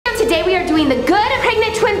today we are doing the good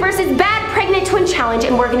pregnant twin versus bad pregnant twin challenge,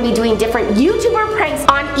 and we're gonna be doing different YouTuber pranks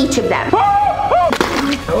on each of them. What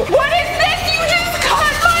is this? You just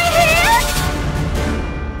cut my hair?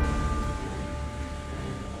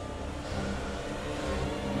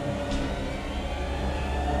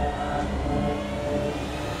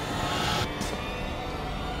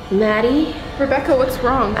 Maddie? Rebecca, what's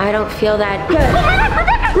wrong? I don't feel that good. Oh my god,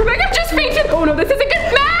 Rebecca! Rebecca just fainted! Oh no, this isn't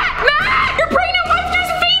good. Matt! Matt! Your pregnant wife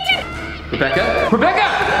just fainted! Rebecca? Rebecca!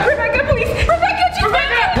 Rebecca, please! Rebecca, she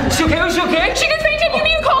fainted! Is she okay? Is she okay? She just fainted! You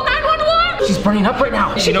need to call 911! She's burning up right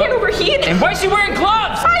now. She can't overheat. And why is she wearing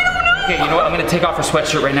gloves? I don't know! Okay, you know what? I'm gonna take off her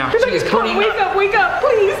sweatshirt right now. Rebecca, She is burning wake up, wake up,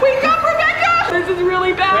 please! Wake up, Rebecca! This is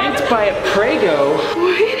really bad. Pranked by a Prego.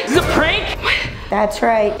 What? This is a prank? That's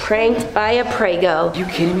right, pranked by a Prego. Are you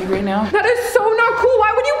kidding me right now? That is so not cool.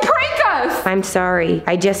 Why would you prank us? I'm sorry,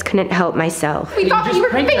 I just couldn't help myself. We thought just you were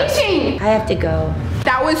pranked us. fainting. I have to go.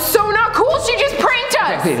 That was so not cool. She just pranked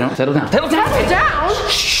us. Okay, no, settle down. Settle down. Settle down.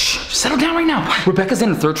 Shh, settle down right now. Rebecca's in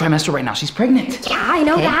her 3rd trimester right now. She's pregnant. Yeah, I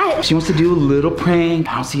know that. She wants to do a little prank.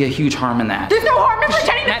 I don't see a huge harm in that. There's no harm in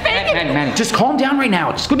pretending to fake it. Maddie, just calm down right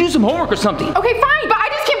now. Just go do some homework or something. Okay, fine, but I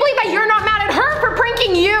just can't believe that you're not mad at her for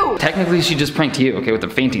pranking you. Technically, she just pranked you, okay, with the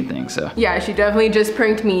fainting thing, so. Yeah, she definitely just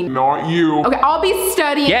pranked me. Not you. Okay, I'll be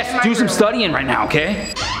studying. Yes, do some studying right now,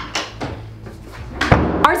 okay?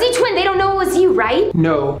 RZ twin, they don't know it was you, right?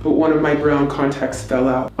 No, but one of my brown contacts fell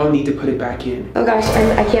out. I'll need to put it back in. Oh gosh,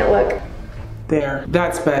 I can't look. There,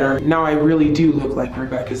 that's better. Now I really do look like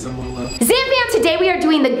Rebecca Zamolo. Zamfam, today we are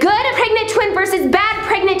doing the good pregnant twin versus bad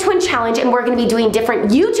pregnant twin challenge, and we're gonna be doing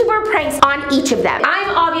different YouTuber pranks on each of them.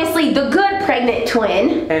 I'm obviously the good pregnant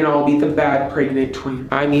twin. And I'll be the bad pregnant twin.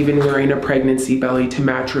 I'm even wearing a pregnancy belly to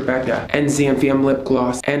match Rebecca, and Zamfam lip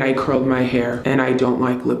gloss, and I curled my hair, and I don't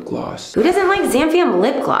like lip gloss. Who doesn't like Zamfam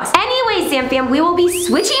lip gloss? Anyways, Zamfam, we will be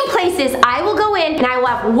switching places. I will go in, and I will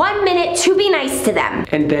have 1 minute to be nice to them.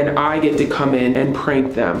 And then I get to come in and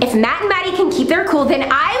prank them. If Matt and Maddie can keep their cool, then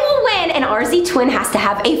I will win, and RZ twin has to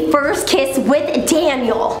have a first kiss with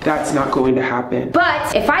Daniel. That's not going to happen.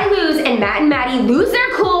 But if I lose and Matt and Maddie lose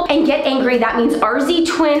their cool and get angry, that means RZ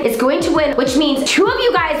twin is going to win, which means 2 of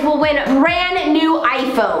you guys will win brand new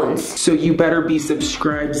iPhones. So you better be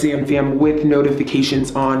subscribed, Zamfam, with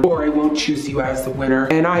notifications on, or I won't choose you as the winner.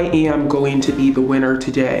 And I am going to be the winner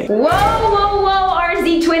today. Whoa, whoa, whoa,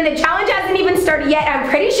 RZ twin, the challenge hasn't even started yet. I'm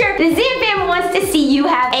pretty sure the Zamfam wants to see you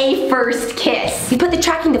have a first kiss. You put the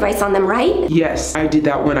tracking device on them, right? Yes, I did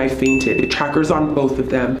that when I fainted. The tracker's on both of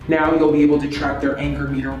them. Now you'll be able to track their anger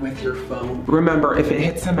meter with your phone. Remember, if it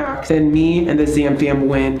hits the max, then me and the Zamfam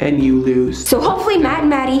win and you lose. So hopefully Matt and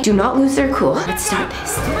Maddie do not lose their cool. Let's start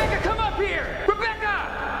this. Rebecca, come up here!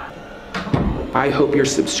 Rebecca! I hope you're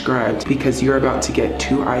subscribed because you're about to get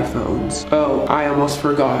 2 iPhones. Oh, I almost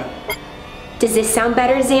forgot. Does this sound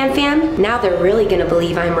better, Zamfam? Now they're really gonna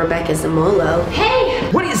believe I'm Rebecca Zamolo. Hey!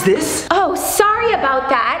 What is this? Oh, sorry about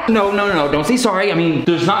that. No, don't say sorry. I mean,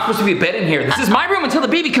 there's not supposed to be a bed in here. This is my room until the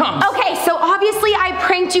baby comes. Okay, so obviously I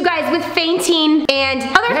pranked you guys with fainting and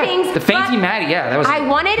other things. The fainting Maddie, yeah, that was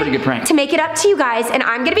a pretty good prank. To make it up to you guys, and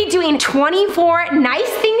I'm gonna be doing 24 nice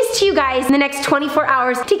things to you guys in the next 24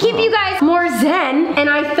 hours to keep you guys more zen, and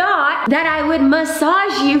I thought that I would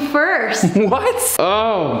massage you first. What?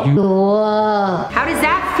 Oh. Whoa. How does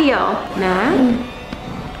that feel, Matt?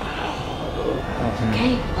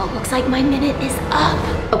 Okay, well, looks like my minute is up.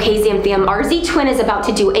 Okay, Zamfam, RZ twin is about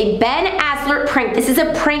to do a Ben Azelart prank. This is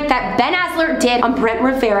a prank that Ben Azelart did on Brent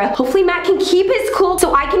Rivera. Hopefully Matt can keep his cool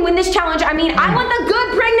so I can win this challenge. I mean, I want the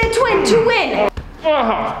good pregnant twin to win.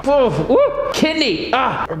 Kidney.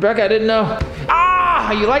 Rebecca, I didn't know.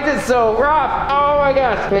 You liked it so rough. Oh my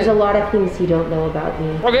gosh. There's a lot of things you don't know about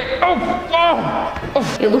me. Okay.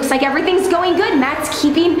 It looks like everything's going good. Matt's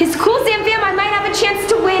keeping his cool, Zamfam. I might have a chance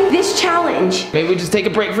to win this challenge. Maybe we just take a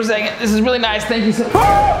break for a second. This is really nice. Thank you so much.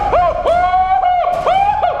 Whoa.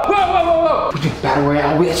 Battle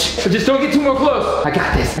Royale witch. Just don't get too more close. I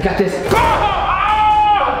got this.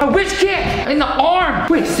 A witch kick in the arm.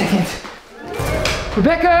 Wait a second.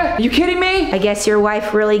 Rebecca, are you kidding me? I guess your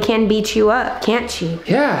wife really can beat you up, can't she?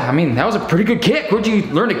 Yeah, I mean, that was a pretty good kick. Where'd you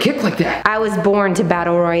learn to kick like that? I was born to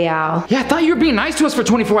Battle Royale. Yeah, I thought you were being nice to us for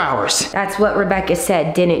 24 hours. That's what Rebecca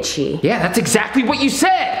said, didn't she? Yeah, that's exactly what you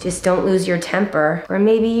said. Just don't lose your temper, or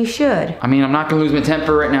maybe you should. I mean, I'm not gonna lose my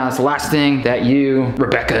temper right now. It's the last thing that you,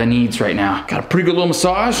 Rebecca, needs right now. Got a pretty good little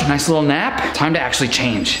massage, nice little nap. Time to actually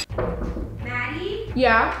change. Maddie?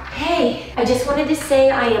 Yeah? Hey, I just wanted to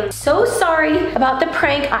say I am so sorry about the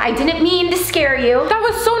prank. I didn't mean to scare you. That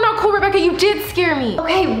was so not cool, Rebecca. You did scare me.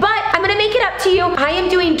 Okay, but I'm gonna make it up to you. I am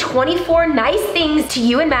doing 24 nice things to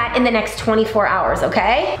you and Matt in the next 24 hours,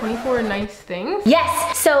 okay? 24 nice things?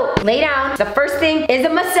 Yes, so lay down. The first thing is a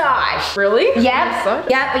massage. Really? Yep, Massage?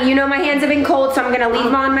 yep, but you know my hands have been cold, so I'm gonna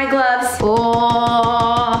leave on my gloves.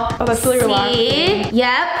 Oh, that's really relaxing.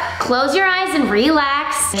 Yep, close your eyes and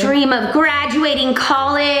relax. Dream of graduating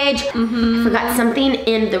college. I forgot something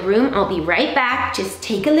in the room. I'll be right back. Just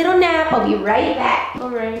take a little nap. I'll be right back. All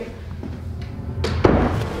right.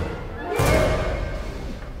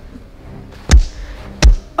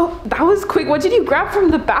 Oh, that was quick. What did you grab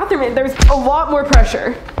from the bathroom? There's a lot more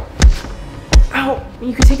pressure. Ow,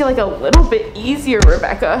 you could take it like a little bit easier,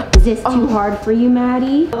 Rebecca. Is this too hard for you,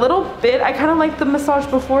 Maddie? A little bit. I kind of liked the massage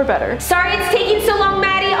before better. Sorry it's taking so long,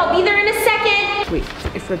 Maddie. I'll be there in a second. Wait,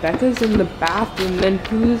 if Rebecca's in the bathroom, then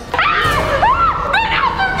who's...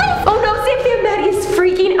 Oh no, Cynthia, Maddie is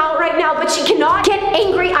freaking out right now, but she cannot get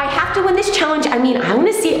angry. I have to win this challenge. I mean, I want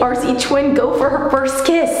to see RZ Twin go for her first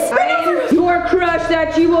kiss. Your crush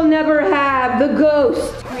that you will never have, the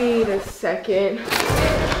ghost. Wait a second.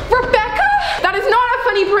 Rebecca? That is not a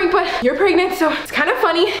funny prank, but you're pregnant, so it's kind of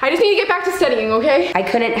funny. I just need to get back to studying, okay? I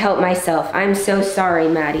couldn't help myself. I'm so sorry,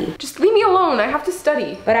 Maddie. Just leave me alone. I have to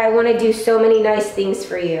study. But I want to do so many nice things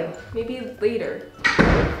for you. Maybe later.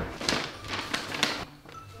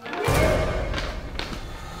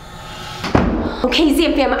 Okay,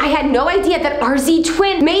 Zamfam, I had no idea that RZ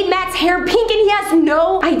Twin made Matt's hair pink and he has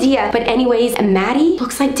no idea. But anyways, Maddie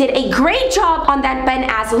looks like did a great job on that Ben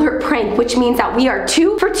Azelart prank, which means that we are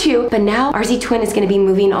 2 for 2. But now RZ Twin is gonna be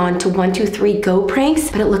moving on to 1, 2, 3 go pranks.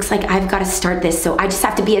 But it looks like I've gotta start this, so I just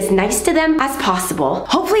have to be as nice to them as possible.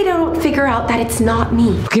 Hopefully they don't figure out that it's not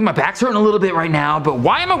me. Okay, my back's hurting a little bit right now, but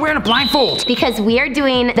why am I wearing a blindfold? Because we are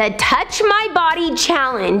doing the Touch My Body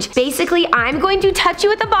Challenge. Basically, I'm going to touch you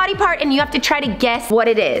with a body part and you have to try to guess what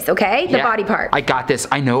it is, okay? The body part. I got this.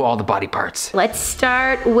 I know all the body parts. Let's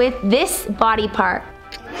start with this body part.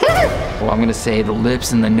 Well, I'm gonna say the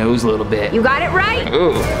lips and the nose a little bit. You got it right?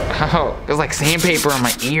 Ooh, oh, it was like sandpaper on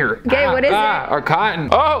my ear. Okay, what is it? Or cotton.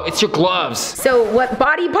 Oh, it's your gloves. So what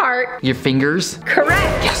body part? Your fingers.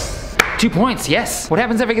 Correct. Yes. 2 points, yes. What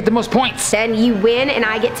happens if I get the most points? Then you win and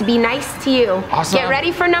I get to be nice to you. Awesome. Get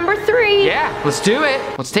ready for number 3. Yeah, let's do it.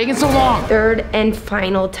 What's taking so long? Third and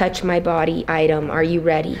final Touch My Body item. Are you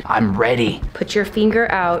ready? I'm ready. Put your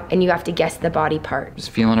finger out and you have to guess the body part.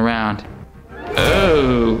 Just feeling around.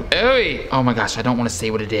 Oh, ooey. Oh my gosh, I don't want to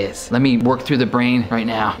say what it is. Let me work through the brain right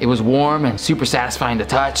now. It was warm and super satisfying to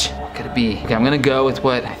touch. What could it be? Okay, I'm gonna go with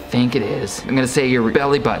what I think it is. I'm gonna say your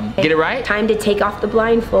belly button. Get it right? Time to take off the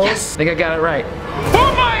blindfold. Yes, I think I got it right.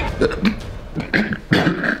 Oh my!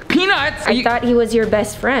 Peanuts! I thought he was your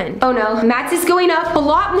best friend. Oh no, Matt's is going up a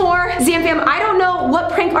lot more. Zamfam, I don't know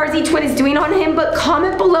what prank RZ Twin is doing on him, but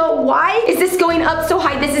comment below, why is this going up so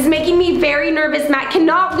high? This is making me very nervous. Matt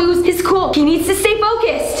cannot lose his cool. He needs to stay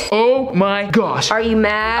focused. Oh my gosh. Are you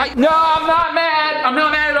mad? No, I'm not mad. I'm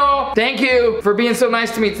not mad at all. Thank you for being so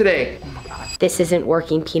nice to me today. Oh my God. This isn't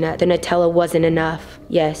working, Peanut. The Nutella wasn't enough.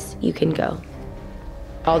 Yes, you can go.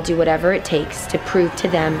 I'll do whatever it takes to prove to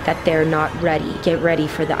them that they're not ready. Get ready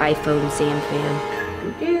for the iPhone, Zamfam.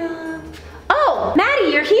 Oh,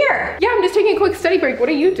 Maddie, you're here. Yeah, I'm just taking a quick study break. What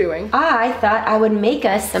are you doing? I thought I would make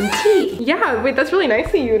us some tea. Yeah, wait, that's really nice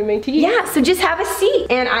of you to make tea. Yeah, so just have a seat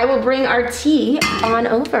and I will bring our tea on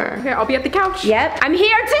over. Okay, I'll be at the couch. Yep, I'm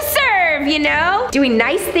here to serve, you know? Doing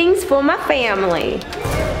nice things for my family.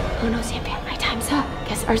 Oh no, Zamfam, my time's up.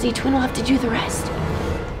 Guess RZ Twin will have to do the rest.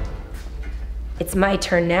 It's my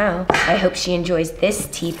turn now. I hope she enjoys this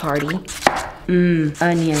tea party.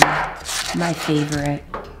 Onion, my favorite.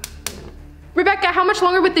 Rebecca, how much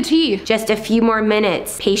longer with the tea? Just a few more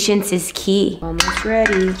minutes. Patience is key. Almost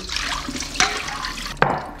ready.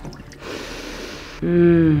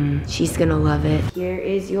 She's gonna love it. Here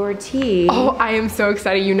is your tea. Oh, I am so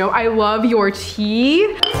excited. You know I love your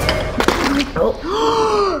tea.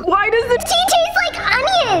 Oh. Why does the tea taste like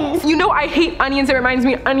onions? You know I hate onions. It reminds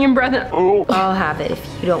me of onion breath. And I'll have it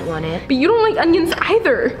if you don't want it. But you don't like onions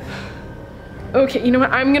either. Okay, you know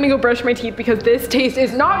what? I'm gonna go brush my teeth because this taste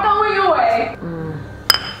is not going away.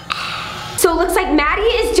 So it looks like Maddie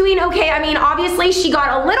is doing okay. I mean, obviously she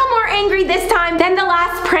got a little more angry this time than the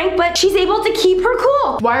last prank, but she's able to keep her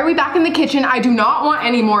cool. Why are we back in the kitchen? I do not want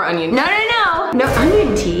any more onions. No, no, no. No,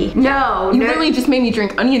 onion tea. No, You literally just made me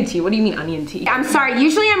drink onion tea. What do you mean onion tea? I'm sorry,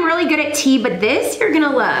 usually I'm really good at tea, but this you're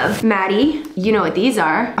gonna love. Maddie, you know what these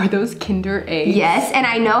are. Are those Kinder eggs? Yes, and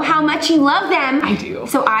I know how much you love them. I do.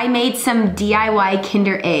 So I made some DIY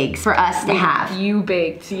Kinder eggs for us to have. You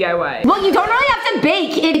baked DIY. Well, you don't really have to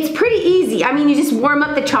bake. It's pretty easy. I mean, you just warm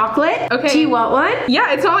up the chocolate. Okay. Do you want one?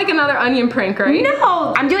 Yeah, it's not like another onion prank, right?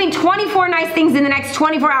 No, I'm doing 24 nice things in the next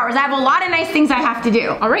 24 hours. I have a lot of nice things I have to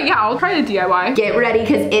do. All right, yeah, I'll try the DIY. Get ready,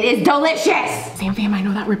 because it is delicious. Sam Fam, I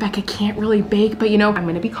know that Rebecca can't really bake, but you know, I'm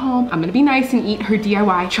gonna be calm. I'm gonna be nice and eat her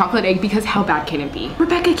DIY chocolate egg because how bad can it be?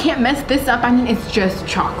 Rebecca can't mess this up. I mean, it's just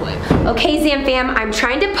chocolate. Okay, Zam Fam, I'm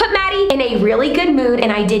trying to put Maddie in a really good mood,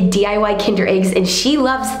 and I did DIY Kinder eggs, and she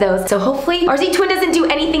loves those. So hopefully, RZ Twin doesn't do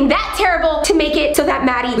anything that terrible to make it so that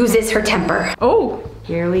Maddie loses her temper. Oh.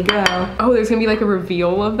 Here we go. Oh, there's gonna be like a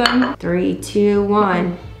reveal of them. 3, 2,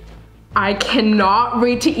 1. I cannot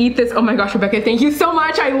wait to eat this. Oh my gosh, Rebecca, thank you so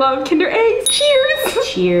much. I love Kinder eggs. Cheers.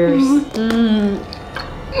 Cheers.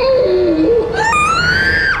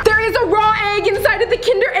 There is a raw egg inside of the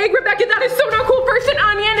Kinder egg, Rebecca. That is so not cool. First an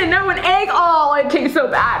onion and now an egg. Oh, it tastes so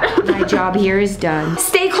bad. My job here is done.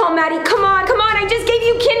 Stay calm, Maddie. Come on, come on. I just gave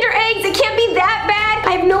you Kinder eggs. It can't be that bad.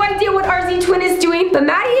 I have no idea what RZ Twin is doing, but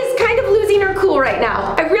Maddie is kind of losing her cool right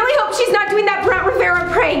now. I really hope she's not doing that Brent Rivera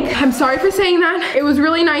prank. I'm sorry for saying that. It was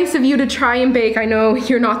really nice of you to try and bake. I know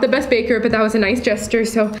you're not the best baker, but that was a nice gesture.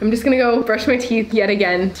 So I'm just gonna go brush my teeth yet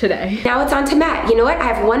again today. Now it's on to Matt. You know what? I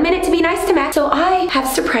have 1 minute to be nice to Matt. So I have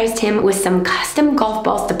surprised him with some custom golf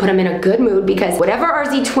balls to put him in a good mood, because whatever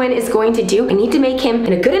RZ Twin is going to do, I need to make him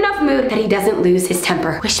in a good enough mood that he doesn't lose his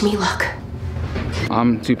temper. Wish me luck.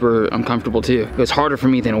 I'm super uncomfortable too. It was harder for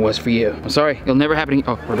me than it was for you. I'm sorry. It'll never happen.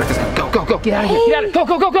 Oh, Rebecca's gonna go, go, go. Get out of here. Get out of here. Go,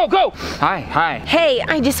 go, go, go, go. Hi, hi. Hey,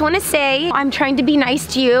 I just want to say I'm trying to be nice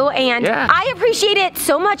to you, and I appreciate it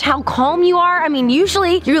so much how calm you are. I mean,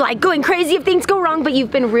 usually you're like going crazy if things go wrong, but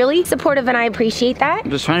you've been really supportive, and I appreciate that.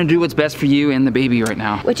 I'm just trying to do what's best for you and the baby right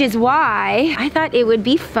now. Which is why I thought it would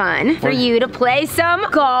be fun for you to play some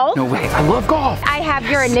golf. No way. I love golf. I have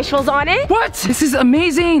your initials on it. What? This is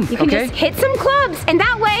amazing. You can just hit some clubs, and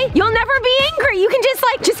that way you'll never be angry. You can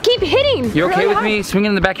just keep hitting. You okay with me swinging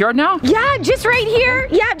in the backyard now? Yeah, just right here.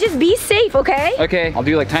 Yeah, just be safe, okay? Okay, I'll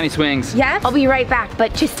do like tiny swings. Yeah, I'll be right back,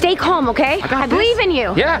 but just stay calm, okay? I believe in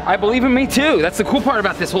you. Yeah, I believe in me too. That's the cool part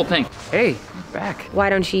about this whole thing. Hey, back. Why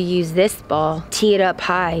don't you use this ball? Tee it up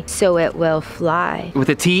high so it will fly. With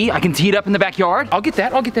a tee, I can tee it up in the backyard. I'll get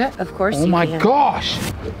that, I'll get that. Of course you can. Oh my gosh.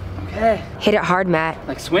 Okay. Hit it hard, Matt.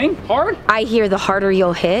 Like swing hard? I hear the harder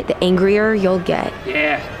you'll hit, the angrier you'll get.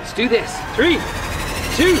 Yeah, let's do this. 3,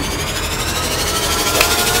 2.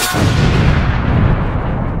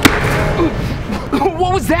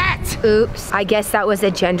 What was that? Oops, I guess that was a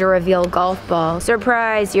gender reveal golf ball.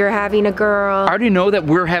 Surprise, you're having a girl. I already know that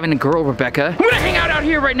we're having a girl, Rebecca. I'm gonna hang out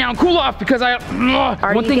here right now and cool off because Are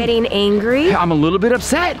you getting angry? I'm a little bit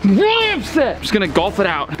upset. Really upset. I'm just gonna golf it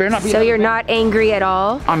out. Better not be. So you're not angry at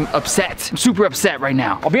all? I'm upset. I'm super upset right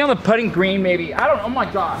now. I'll be on the putting green maybe. I don't know. Oh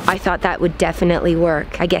my god. I thought that would definitely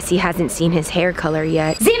work. I guess he hasn't seen his hair color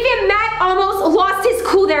yet. Xavier, Matt almost lost his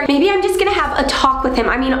cool there. Maybe I'm just gonna have a talk with him.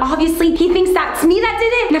 I mean, obviously he thinks that's me that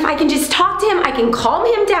did it. And if I can just talk to him, I can calm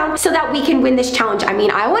him down so that we can win this challenge. I mean,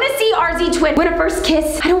 I want to see RZ Twin win a first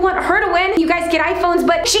kiss. I don't want her to win. You guys get iPhones,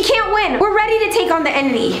 but she can't win. We're ready to take on the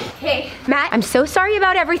entity. Hey, Matt, I'm so sorry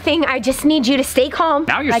about everything. I just need you to stay calm.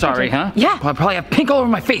 Now you're sorry, huh? Yeah. Well, I probably have pink all over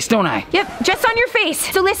my face, don't I? Yep, just on your face.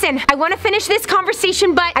 So listen, I want to finish this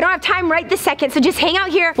conversation, but I don't have time right this second, so just hang out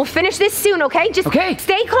here. We'll finish this soon, okay? Just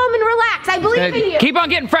stay calm and relax. I believe in you. Keep on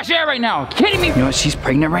getting fresh air right now. Kidding me? You know what? She's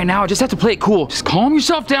pregnant right now. I just have to play it cool. Just calm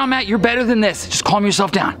yourself down, Matt. You're better than this. Just calm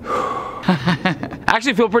yourself down. I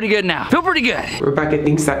actually feel pretty good now. Feel pretty good. Rebecca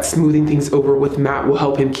thinks that smoothing things over with Matt will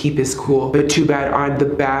help him keep his cool. But too bad I'm the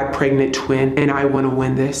bad pregnant twin and I want to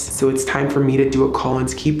win this. So it's time for me to do a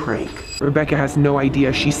Collins key prank. Rebecca has no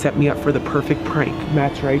idea she set me up for the perfect prank.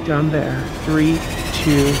 Matt's right down there. 3,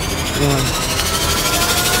 2, 1.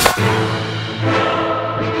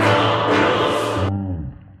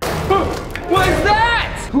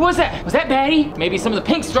 Who was that? Was that Maddie? Maybe some of the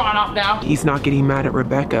pink's drawing off now. He's not getting mad at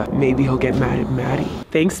Rebecca. Maybe he'll get mad at Maddie.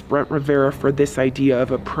 Thanks, Brent Rivera, for this idea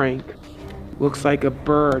of a prank. Looks like a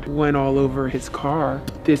bird went all over his car.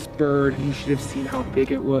 This bird, you should have seen how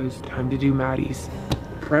big it was. Time to do Maddie's.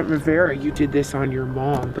 Brent Rivera, you did this on your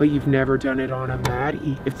mom, but you've never done it on a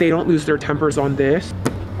Maddie. If they don't lose their tempers on this,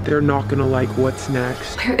 They're not gonna like what's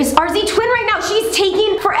next. Where is RZ Twin right now? She's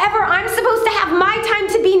taking forever. I'm supposed to have my time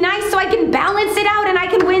to be nice so I can balance it out and I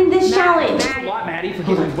can win this challenge. Thanks a lot, Maddie, for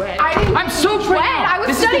getting wet. I'm so wet. wet. I was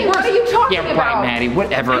This is the studying. What worst. are you talking Yeah, about? right, Maddie,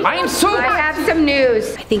 whatever. I am so I have some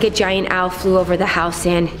news. I think a giant owl flew over the house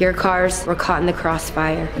and your cars were caught in the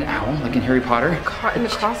crossfire. An owl, like in Harry Potter? Caught in the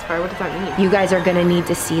crossfire, what does that mean? You guys are gonna need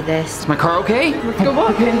to see this. Is my car okay? Let's go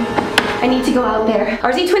look. I need to go out there.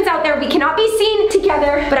 RZ Twin's out there. We cannot be seen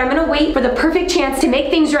together, but I'm gonna wait for the perfect chance to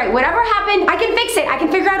make things right. Whatever happened, I can fix it. I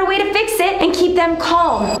can figure out a way to fix it and keep them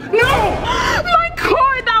calm. No! My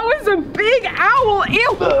car, that was a big owl.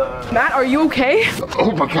 Ew. Matt, are you okay?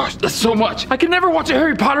 Oh my gosh, that's so much. I can never watch a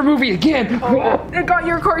Harry Potter movie again. It got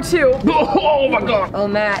your car too. Oh my god. Oh,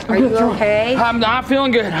 Matt, are you okay? I'm not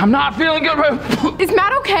feeling good. I'm not feeling good. Is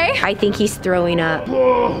Matt okay? I think he's throwing up.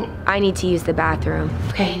 I need to use the bathroom.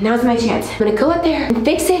 Okay, now's my chance. I'm gonna go out there and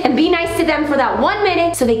fix it and be nice to them for that 1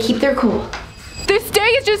 minute so they keep their cool. This day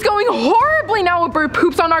is just going horribly now with bird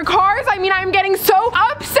poops on our cars. I mean, I'm getting so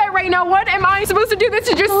upset right now. What am I supposed to do? This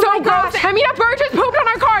is just so gross. I mean, a bird just pooped on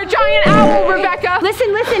our car. A giant owl, Rebecca. Listen.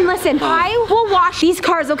 I will wash these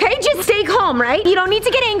cars, okay? Just stay calm, right? You don't need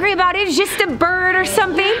to get angry about it. It's just a bird or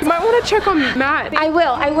something. You might want to check on Matt. I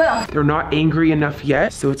will. They're not angry enough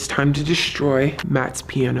yet, so it's time to destroy Matt's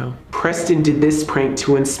piano. Preston did this prank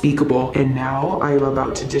to Unspeakable, and now I am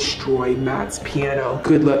about to destroy Matt's piano.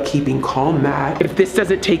 Good luck keeping calm, Matt. If this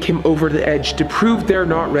doesn't take him over the edge to prove they're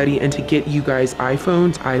not ready and to get you guys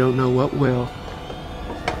iPhones, I don't know what will.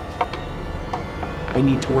 I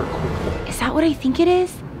need to work quickly. Is that what I think it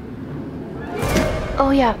is? Oh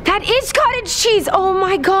yeah, that is cottage cheese. Oh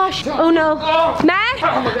my gosh. Oh no. Matt,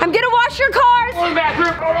 I'm gonna wash your cars.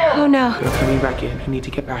 Oh no. They're coming back in. I need to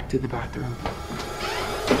get back to the bathroom.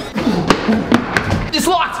 It's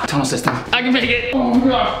locked. Tunnel system. I can make it. Oh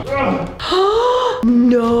my god.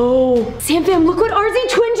 No. Sam Fam, look what RZ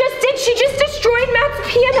Twin just did. She just destroyed Matt's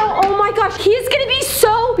piano. Oh my gosh, he is gonna be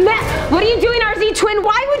so mad. What are you doing, RZ Twin?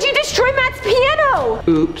 Why would you destroy Matt's piano?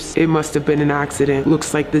 Oops, it must have been an accident.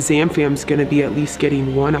 Looks like the Zam Fam's gonna be at least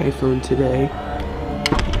getting one iPhone today.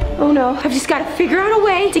 Oh no, I've just gotta figure out a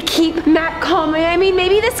way to keep Matt calm. I mean,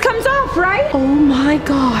 maybe this comes off, right? Oh my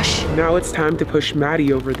gosh. Now it's time to push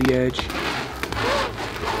Maddie over the edge.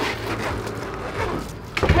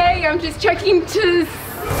 Hey, I'm just checking to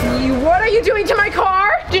see. What are you doing to my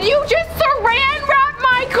car? Did you just saran wrap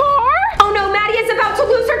my car? Oh no, Maddie is about to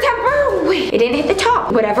lose her temper. Wait, it didn't hit the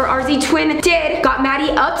top. Whatever RZ Twin did got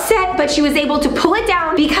Maddie upset, but she was able to pull it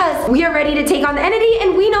down because we are ready to take on the entity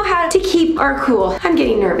and we know how to keep our cool. I'm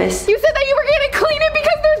getting nervous. You said that you were gonna clean it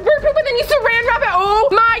because there's bird poop and then you saran wrap it. Oh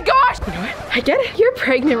my gosh. You know what? I get it. You're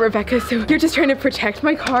pregnant, Rebecca, so you're just trying to protect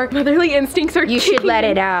my car. Motherly instincts are You should let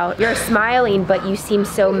it out. You're smiling, but you seem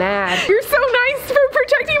so mad. You're so nice for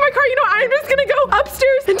protecting my car. You know, I'm just gonna go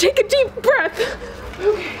upstairs and take a deep breath.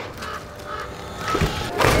 Okay.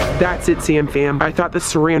 That's it, Zam Fam. I thought the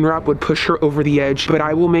saran wrap would push her over the edge, but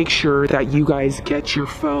I will make sure that you guys get your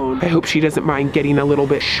phone. I hope she doesn't mind getting a little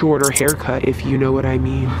bit shorter haircut, if you know what I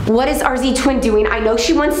mean. What is RZ Twin doing? I know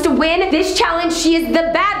she wants to win this challenge. She is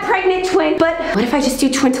the bad pregnant twin, but what if I just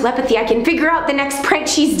do twin telepathy? I can figure out the next prank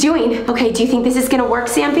she's doing. Okay, do you think this is gonna work,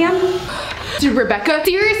 Sam Fam? Did Rebecca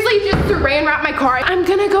seriously just saran wrap my car? I'm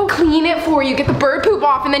gonna go clean it for you, get the bird poop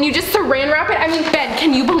off, and then you just saran wrap it? I mean, Ben,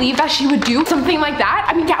 can you believe that she would do something like that?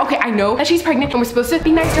 I mean, yeah, okay, I know that she's pregnant and we're supposed to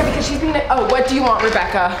be nice to her because she's pregnant. Oh, what do you want,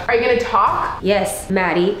 Rebecca? Are you gonna talk? Yes,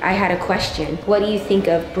 Maddie, I had a question. What do you think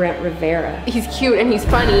of Brent Rivera? He's cute and he's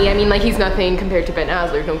funny. I mean, like, he's nothing compared to Ben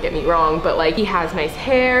Azelart, don't get me wrong, but like, he has nice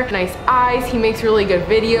hair, nice eyes, he makes really good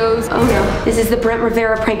videos. Oh no, this is the Brent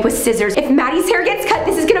Rivera prank with scissors. If Maddie's hair gets cut,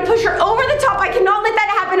 this is gonna push her over the top. I cannot let that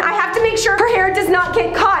happen. I have to make sure her hair does not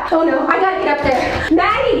get caught. Oh no, I gotta get up there.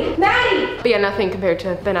 Maddie! But yeah, nothing compared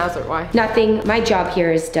to Ben Azelart. Why? Nothing, my job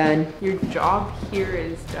here is done. Your job here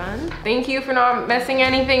is done. Thank you for not messing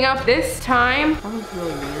anything up this time. That was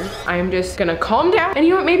really weird. I'm just gonna calm down. And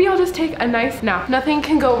you know what, maybe I'll just take a nice nap. Nothing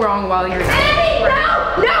can go wrong while you're Maddie,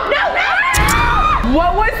 no! No, no, no!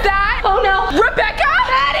 What was that? Oh no. Rebecca!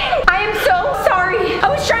 Maddie! I am so sorry. I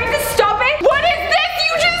was trying to stop it. What is this?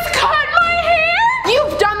 You just cut my hair?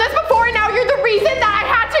 You've done this before and now you're the reason that I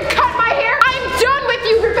had to cut my hair? I'm done with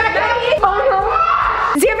you, Rebecca! Maddie. Oh no.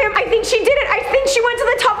 Zam Fam, I think she did it. I think she went to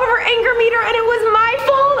the top of her anger meter and it was my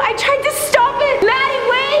fault. I tried to stop it. Maddie,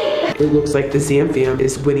 wait! It looks like the Zam Fam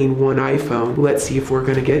is winning one iPhone. Let's see if we're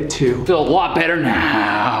gonna get two. Feel a lot better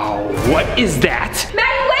now. What is that?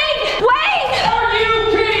 Maddie, wait! Wait! Are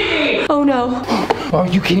you kidding me? Oh no. Are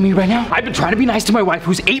you kidding me right now? I've been trying to be nice to my wife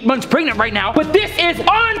who's 8 months pregnant right now, but this is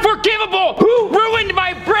unforgivable! Who ruined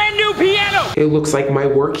my brand new piano? It looks like my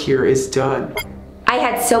work here is done. I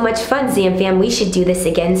had so much fun, Zamfam. We should do this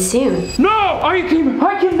again soon. No! Are you kidding me?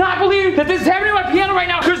 I cannot believe that this is happening on my piano right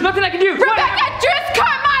now. There's nothing I can do. Rebecca just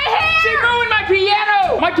cut my hair! She ruined my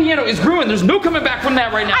piano! My piano is ruined. There's no coming back from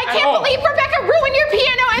that right now. I can't believe Rebecca ruined your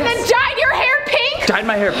piano and then dyed your hair pink! Dyed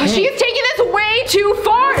my hair pink. She's taking this way too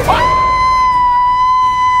far!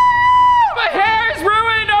 My hair is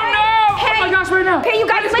ruined! Oh no! Hey. Oh my gosh, right now. Okay, you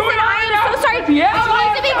guys, What is listen, going on I right am now? so sorry. Piano? I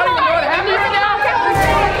want to be I don't know what happened right now.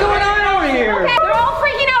 What's going on over here? Okay, we're all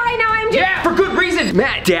freaking out right now. I'm just... Yeah, for good reason.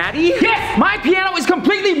 Matt, Daddy? Yes, my piano is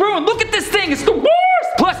completely ruined. Look at this thing. It's the worst.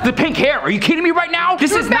 Plus the pink hair. Are you kidding me right now?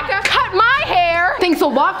 This is Rebecca not... cut my hair! Thanks a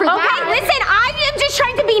lot for Okay, that! listen, I am just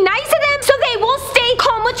trying to be nice to them so they will stay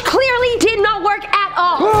calm, which clearly did not work at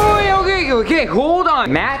all. Okay, hold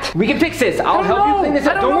on. Matt, we can fix this. I'll help you clean this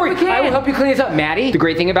up. Don't worry, I will help you clean this up. Maddie, the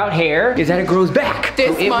great thing about hair is that it grows back.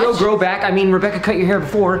 This It much? will grow back. I mean, Rebecca cut your hair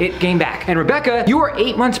before, it came back. And Rebecca, you are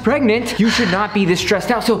 8 months pregnant. You should not be this stressed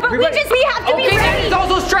out. So But we have to be Okay, ready. Maddie's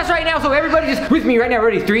also stressed right now, so everybody just with me right now.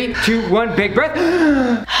 Ready? 3, 2, 1, big breath.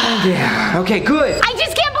 Yeah, okay, good. I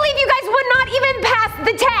just can't believe you guys would not even pass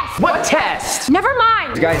the test. What test? Never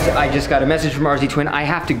mind. Guys, I just got a message from RZ Twin. I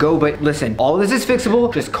have to go, but listen, all this is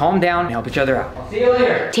fixable. Just calm down and help each other out. I'll see you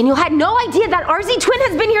later. Daniel had no idea that RZ Twin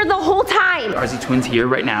has been here the whole time. RZ Twin's here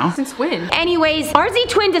right now. Since when? Anyways, RZ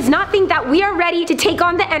Twin does not think that we are ready to take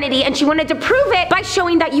on the entity, and she wanted to prove it by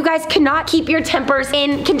showing that you guys cannot keep your tempers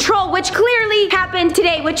in control, which clearly happened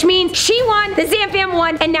today, which means she won, the Zamfam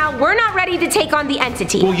won, and now we're not ready to take on the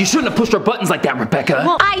entity. Well, you shouldn't have pushed our buttons like that, Rebecca.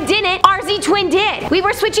 Well, I didn't. RZ Twin did. We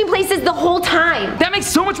were switching places the whole time. That makes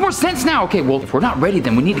so much more sense now. Okay, well, if we're not ready,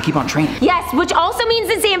 then we need to keep on training. Yes, which also means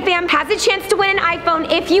the Zamfam has a chance to win an iPhone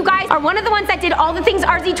if you guys are one of the ones that did all the things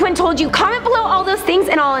RZ Twin told you. Comment below all those things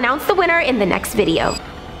and I'll announce the winner in the next video.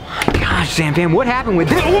 Gosh, Zamfam, what happened with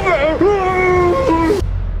this?